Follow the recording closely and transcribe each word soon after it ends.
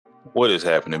What is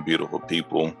happening, beautiful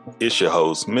people? It's your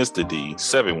host, Mr.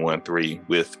 D713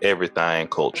 with Everything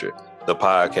Culture, the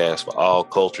podcast for all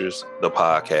cultures, the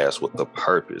podcast with a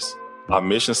purpose. Our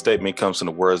mission statement comes from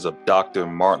the words of Dr.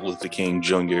 Martin Luther King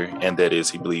Jr., and that is,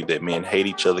 he believed that men hate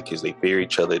each other because they fear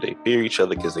each other. They fear each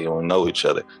other because they don't know each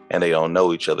other, and they don't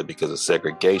know each other because of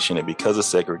segregation. And because of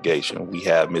segregation, we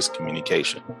have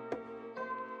miscommunication.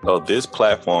 So this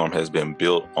platform has been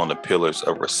built on the pillars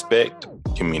of respect,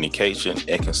 communication,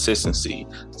 and consistency,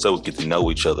 so we get to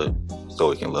know each other, so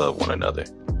we can love one another.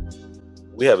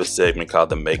 We have a segment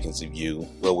called The Makings of You,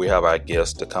 where we have our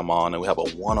guests to come on and we have a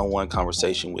one-on-one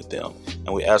conversation with them,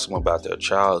 and we ask them about their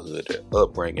childhood, their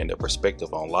upbringing, their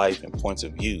perspective on life, and points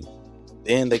of view.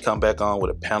 Then they come back on with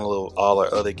a panel of all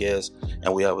our other guests,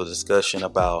 and we have a discussion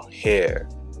about hair,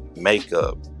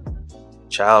 makeup,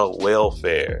 child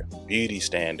welfare, beauty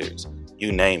standards,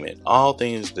 you name it. All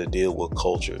things that deal with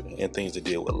culture and things that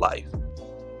deal with life.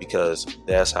 Because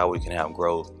that's how we can have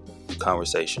growth,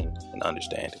 conversation, and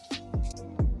understanding.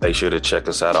 Make sure to check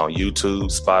us out on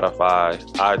YouTube, Spotify,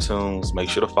 iTunes. Make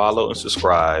sure to follow and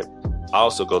subscribe.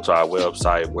 Also go to our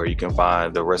website where you can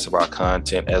find the rest of our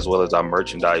content as well as our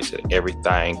merchandise at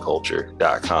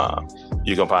everythingculture.com.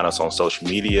 You can find us on social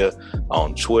media,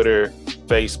 on Twitter,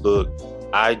 Facebook,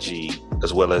 IG,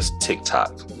 as well as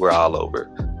TikTok. We're all over.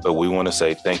 But we want to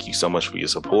say thank you so much for your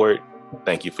support.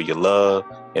 Thank you for your love.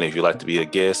 And if you'd like to be a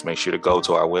guest, make sure to go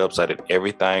to our website at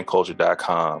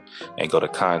everythingculture.com and go to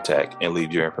contact and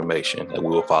leave your information, and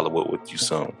we will follow up with you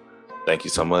soon. Thank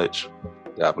you so much.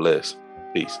 God bless.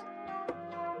 Peace.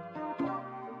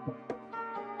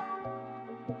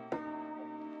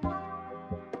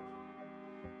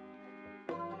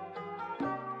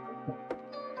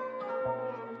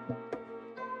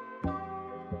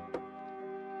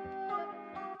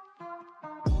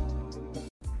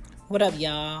 What up,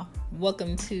 y'all?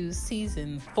 Welcome to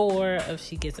season 4 of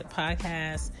She Gets It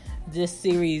podcast. This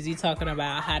series, you talking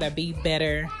about how to be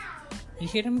better. You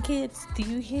hear them kids? Do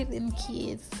you hear them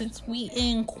kids? Since we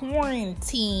in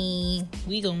quarantine,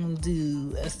 we gonna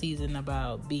do a season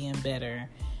about being better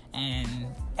and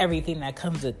everything that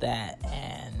comes with that,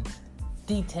 and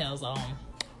details on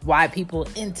why people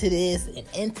into this and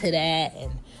into that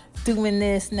and doing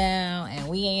this now and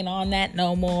we ain't on that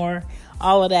no more.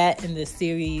 All of that in this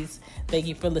series. Thank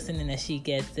you for listening to She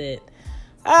Gets It.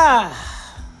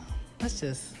 Let's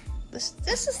just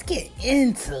get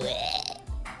into it.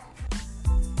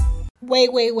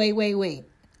 Wait.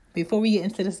 Before we get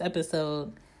into this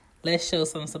episode, let's show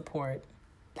some support.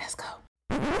 Let's go.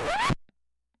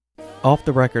 Off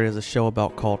the Record is a show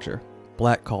about culture,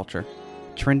 black culture,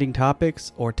 trending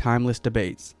topics, or timeless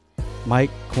debates.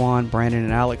 Mike, Quan, Brandon,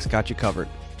 and Alex got you covered.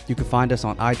 You can find us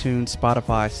on iTunes,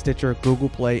 Spotify, Stitcher, Google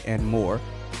Play, and more.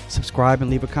 Subscribe and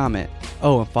leave a comment.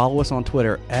 Oh, and follow us on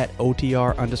Twitter at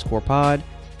OTR_pod,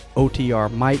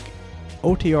 OTR Mike,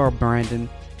 OTR Brandon,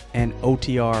 and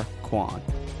OTR Quan.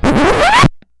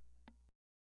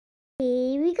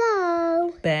 Here we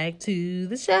go. Back to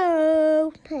the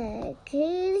show.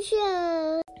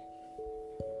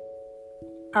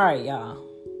 All right, y'all.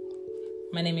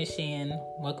 My name is Shan.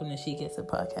 Welcome to She Gets It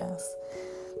podcast.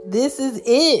 This is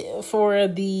it for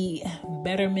the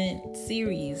Betterment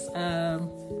series.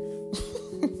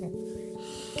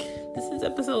 This is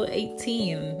episode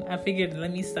 18. I figured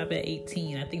let me stop at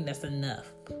 18. I think that's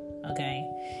enough. Okay.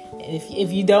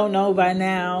 If you don't know by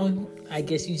now, I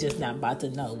guess you're just not about to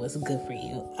know what's good for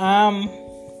you.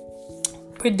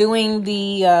 We're doing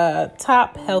the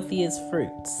top healthiest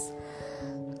fruits.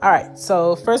 All right.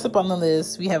 So first up on the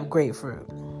list, we have grapefruit.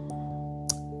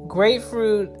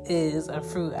 Grapefruit is a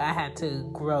fruit I had to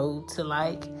grow to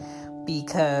like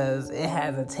because it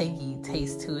has a tangy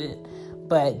taste to it.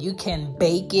 But you can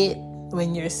bake it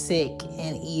when you're sick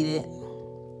and eat it.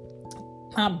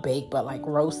 Not bake, but like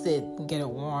roast it and get it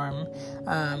warm.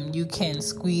 You can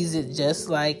squeeze it just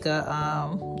like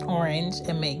a orange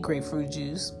and make grapefruit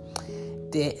juice.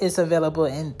 It's available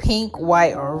in pink,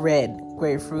 white, or red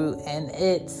grapefruit, and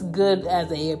it's good as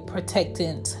a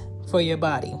protectant for your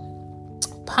body.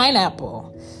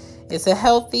 Pineapple. It's a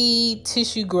healthy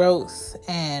tissue growth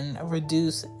and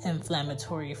reduce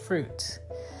inflammatory fruit.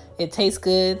 It tastes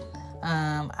good.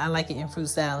 I like it in fruit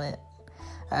salad.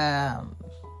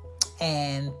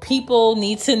 And people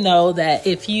need to know that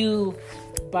if you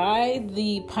buy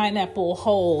the pineapple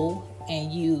whole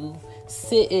and you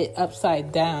sit it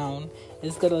upside down,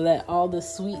 it's going to let all the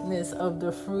sweetness of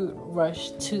the fruit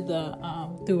rush to the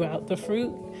throughout the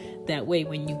fruit. That way,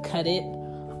 when you cut it,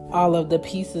 all of the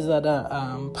pieces of the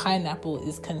pineapple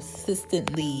is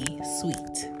consistently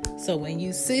sweet. So when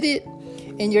you sit it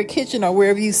in your kitchen or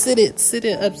wherever you sit it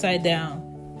upside down.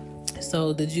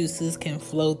 so the juices can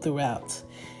flow throughout,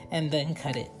 and then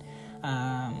cut it.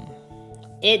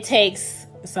 It takes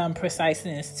some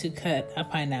preciseness to cut a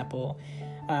pineapple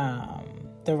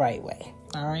the right way.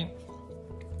 All right.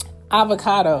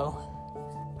 Avocado.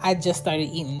 I just started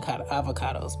eating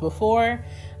avocados. Before,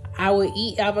 I would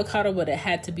eat avocado, but it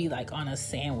had to be like on a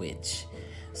sandwich,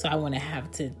 so I wouldn't have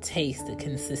to taste the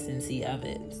consistency of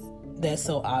it. That's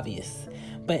so obvious.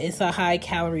 But it's a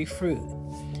high-calorie fruit.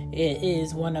 It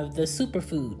is one of the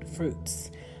superfood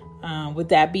fruits. With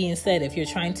that being said, if you're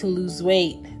trying to lose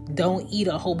weight, don't eat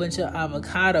a whole bunch of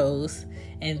avocados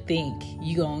and think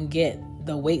you're going to get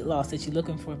the weight loss that you're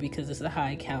looking for because it's a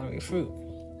high-calorie fruit.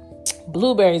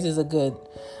 Blueberries is a good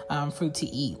fruit to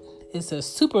eat. It's a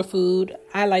superfood.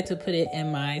 I like to put it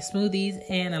in my smoothies,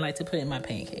 and I like to put it in my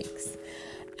pancakes.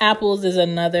 Apples is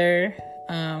another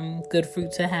good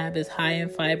fruit to have. It's high in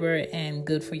fiber and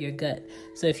good for your gut.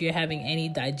 So if you're having any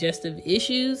digestive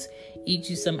issues, eat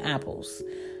you some apples.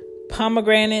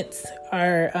 Pomegranates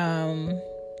are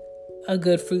a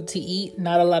good fruit to eat.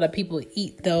 Not a lot of people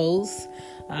eat those.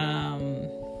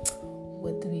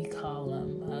 What do we call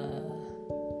them?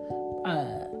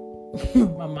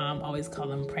 My mom always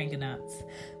called them prank-a-nuts.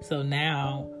 So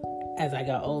now, as I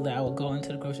got older, I would go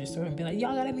into the grocery store and be like,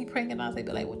 y'all got any prank-a-nuts? They'd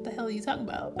be like, what the hell are you talking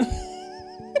about?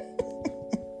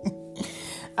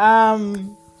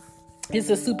 It's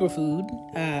a superfood.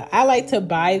 I like to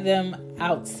buy them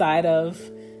outside of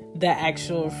the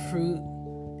actual fruit.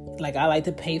 Like, I like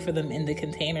to pay for them in the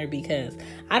container because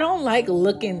I don't like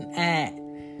looking at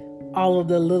all of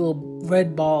the little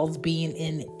red balls being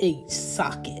in each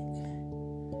socket.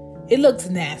 It looks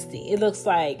nasty. It looks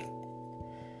like,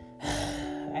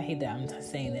 I hate that I'm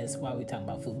saying this while we're talking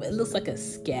about food, but it looks like a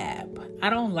scab. I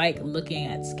don't like looking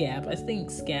at scabs. I think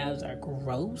scabs are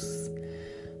gross.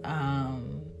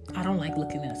 I don't like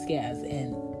looking at scabs.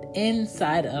 And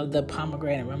inside of the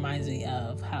pomegranate reminds me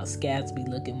of how scabs be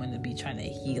looking when it be trying to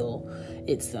heal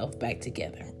itself back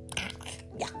together.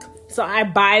 Yuck. So I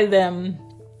buy them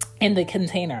in the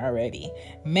container already.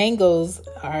 Mangoes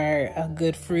are a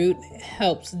good fruit.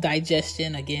 Helps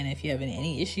digestion. Again, if you're having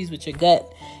any issues with your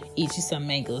gut, eat you some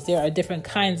mangoes. There are different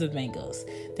kinds of mangoes.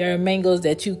 There are mangoes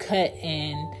that you cut,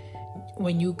 and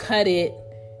when you cut it,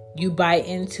 you bite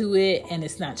into it and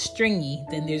it's not stringy.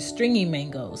 Then there's stringy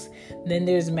mangoes. Then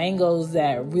there's mangoes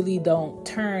that really don't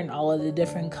turn all of the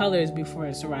different colors before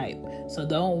it's ripe. So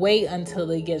don't wait until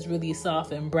it gets really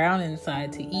soft and brown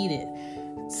inside to eat it.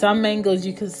 Some mangoes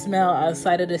you can smell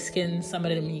outside of the skin. Some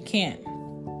of them you can't.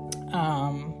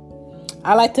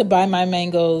 I like to buy my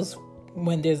mangoes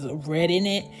when there's red in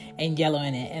it and yellow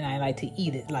in it, and I like to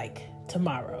eat it like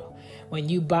tomorrow. When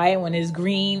you buy it when it's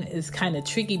green, it's kind of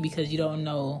tricky because you don't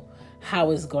know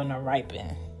how it's going to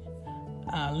ripen.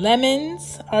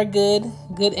 Lemons are good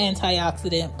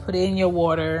antioxidant. Put it in your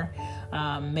water.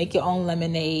 Make your own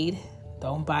lemonade.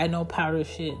 Don't buy no powder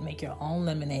shit. Make your own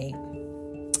lemonade.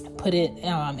 Put it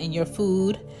in your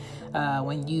food.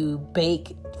 When you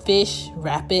bake fish,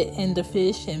 wrap it in the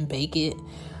fish and bake it.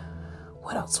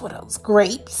 What else?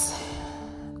 Grapes.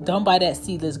 Don't buy that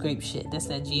seedless grape shit. That's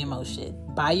that GMO shit.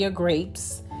 Buy your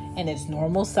grapes and it's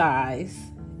normal size.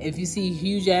 If you see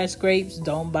huge ass grapes,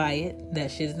 don't buy it.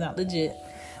 That shit is not legit.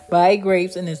 Buy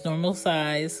grapes and it's normal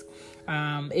size.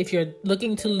 If you're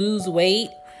looking to lose weight,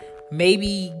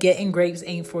 maybe getting grapes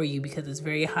ain't for you because it's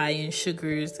very high in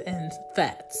sugars and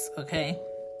fats, okay?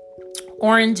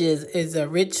 Oranges is a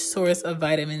rich source of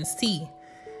vitamin C.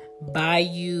 Buy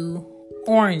you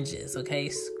oranges, okay?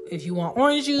 If you want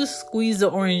orange juice, squeeze the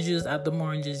orange juice out the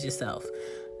oranges yourself.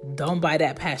 Don't buy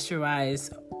that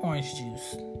pasteurized orange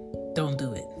juice. Don't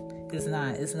do it. It's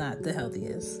not the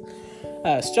healthiest.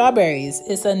 Strawberries,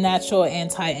 it's a natural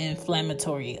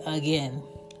anti-inflammatory. Again,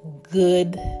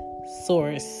 good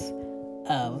source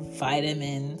of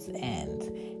vitamins and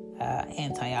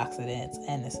antioxidants,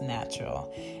 and it's natural.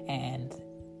 And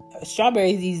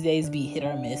strawberries these days be hit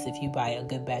or miss if you buy a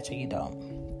good batch or you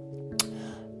don't.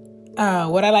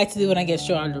 What I like to do when I get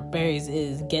strawberries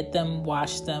is get them,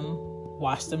 wash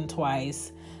them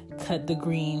twice, cut the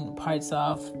green parts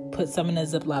off, put some in a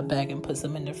Ziploc bag and put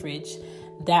some in the fridge.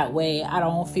 That way I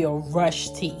don't feel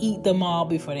rushed to eat them all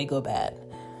before they go bad.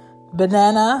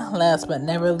 Banana, last but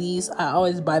never least, I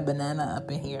always buy banana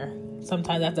up in here.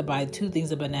 Sometimes I have to buy 2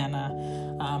 things of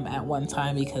banana at one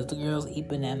time because the girls eat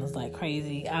bananas like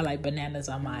crazy. I like bananas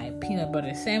on my peanut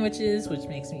butter sandwiches, which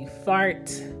makes me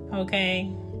fart,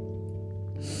 okay?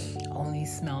 Only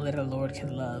smell that the Lord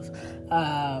can love.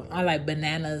 I like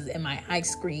bananas in my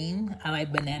ice cream. I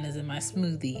like bananas in my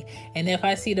smoothie. And if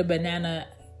I see the banana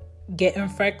getting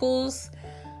freckles,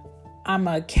 I'm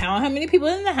going to count how many people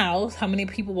in the house, how many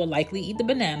people will likely eat the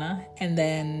banana, and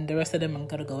then the rest of them I'm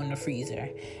going to go in the freezer.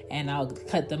 And I'll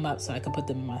cut them up so I can put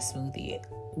them in my smoothie.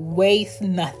 Waste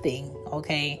nothing,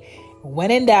 okay?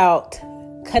 When in doubt,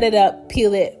 cut it up,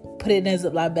 peel it, put it in a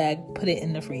Ziploc bag, put it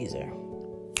in the freezer.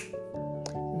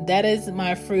 That is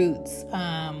my fruits.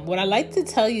 What I like to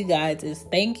tell you guys is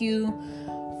thank you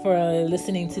for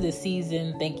listening to the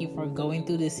season. Thank you for going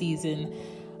through the season.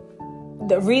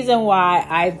 The reason why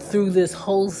I threw this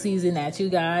whole season at you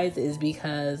guys is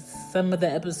because some of the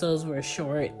episodes were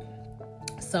short,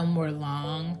 some were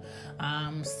long,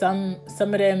 some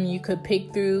of them you could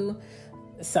pick through.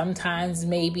 Sometimes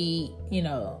maybe,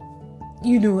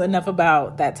 you knew enough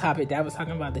about that topic that I was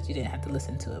talking about that you didn't have to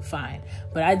listen to it, fine.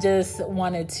 But I just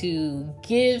wanted to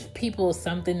give people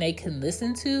something they can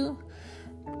listen to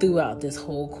throughout this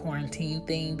whole quarantine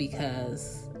thing,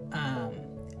 because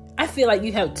I feel like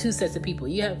you have two sets of people.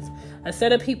 You have a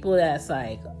set of people that's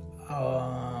like,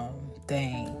 oh,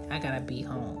 dang, I gotta be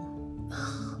home.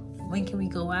 When can we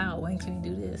go out? When can we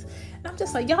do this? And I'm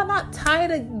just like, y'all not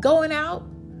tired of going out?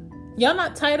 Y'all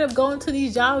not tired of going to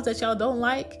these jobs that y'all don't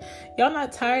like? Y'all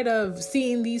not tired of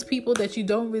seeing these people that you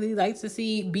don't really like to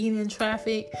see, being in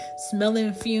traffic,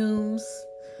 smelling fumes,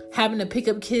 having to pick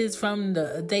up kids from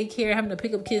the daycare, having to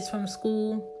pick up kids from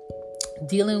school,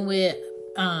 dealing with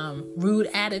rude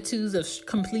attitudes of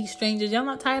complete strangers? Y'all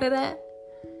not tired of that?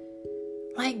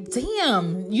 Like,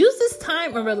 damn, use this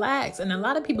time and relax. And a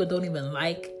lot of people don't even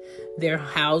like their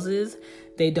houses.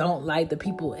 They don't like the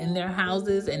people in their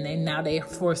houses, and now they're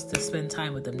forced to spend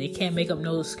time with them. They can't make up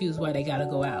no excuse why they gotta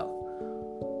go out.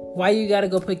 Why you gotta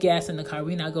go put gas in the car?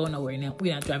 We not going nowhere now. We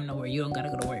not driving nowhere. You don't gotta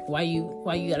go to work. Why you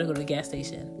gotta go to the gas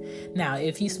station? Now,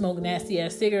 if you smoke nasty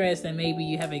ass cigarettes, then maybe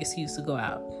you have an excuse to go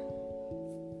out.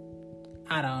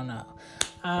 I don't know.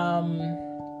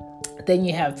 Then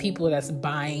you have people that's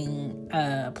buying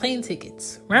plane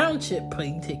tickets, round trip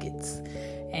plane tickets,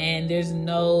 and there's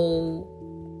no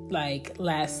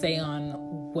last say on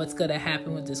what's gonna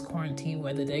happen with this quarantine,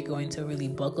 whether they're going to really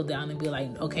buckle down and be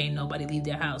like, okay, nobody leave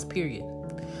their house, period.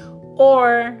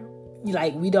 Or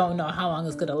we don't know how long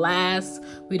it's gonna last.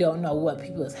 We don't know what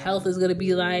people's health is gonna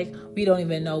be like. We don't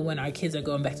even know when our kids are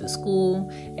going back to school.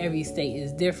 Every state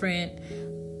is different.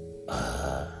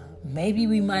 Maybe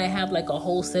we might have a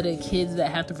whole set of kids that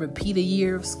have to repeat a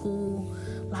year of school.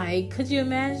 Could you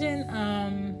imagine?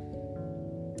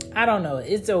 I don't know.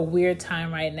 It's a weird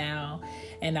time right now,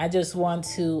 and I just want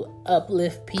to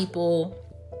uplift people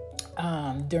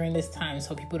during this time,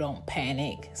 so people don't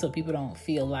panic, so people don't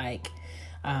feel like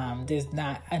there's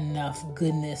not enough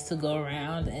goodness to go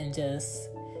around, and just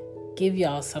give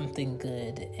y'all something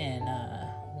good. And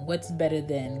what's better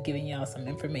than giving y'all some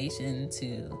information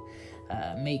to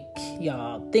make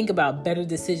y'all think about better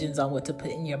decisions on what to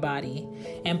put in your body.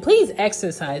 And please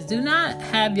exercise.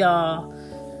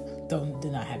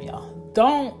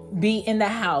 Don't be in the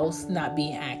house not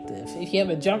being active. If you have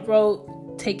a jump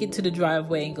rope, take it to the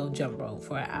driveway and go jump rope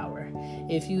for an hour.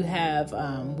 If you have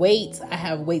weights, I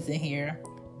have weights in here.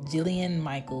 Jillian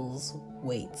Michaels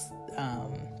weights. I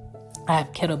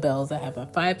have kettlebells. I have a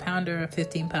 5-pounder, a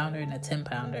 15-pounder, and a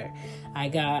 10-pounder. I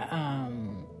got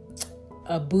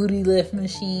a booty lift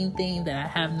machine thing that I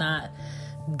have not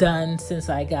done since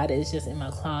I got it. It's just in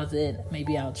my closet.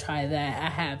 Maybe I'll try that. I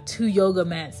have 2 yoga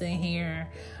mats in here.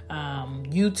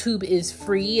 YouTube is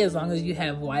free as long as you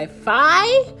have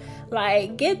Wi-Fi.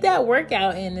 Get that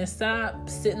workout in and stop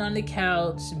sitting on the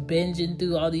couch binging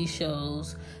through all these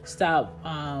shows. Stop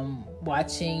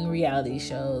watching reality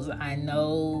shows. I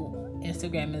know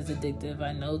Instagram is addictive.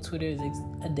 I know Twitter is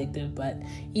addictive, but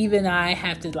even I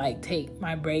have to take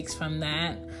my breaks from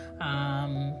that.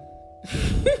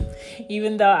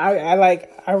 Even though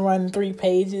I run 3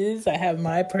 pages. I have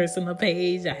my personal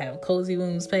page, I have Cozy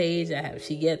Wombs page, I have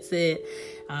She Gets It.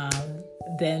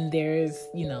 Then there's,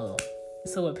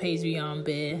 So What Page Beyond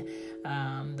Bed,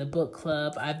 the book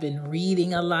club. I've been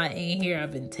reading a lot in here.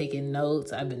 I've been taking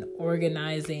notes. I've been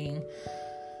organizing.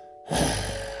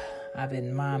 I've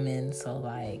been momming. So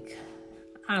I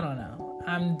don't know.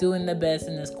 I'm doing the best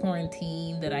in this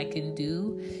quarantine that I can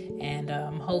do. And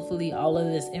hopefully all of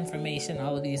this information,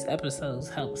 all of these episodes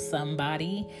help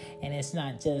somebody. And it's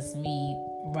not just me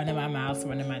running my mouth,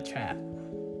 running my trap.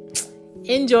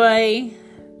 Enjoy.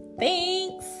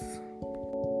 Thanks.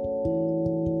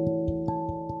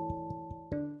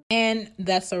 And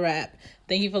that's a wrap.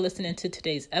 Thank you for listening to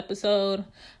today's episode.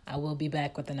 I will be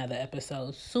back with another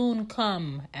episode soon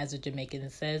come, as a Jamaican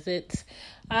says it.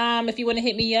 If you want to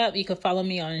hit me up, you can follow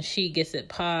me on She Gets It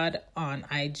Pod on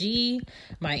IG.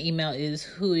 My email is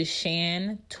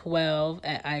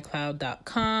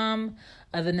whoisshan12@icloud.com.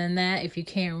 Other than that, if you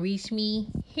can't reach me,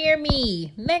 hear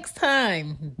me next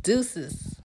time. Deuces.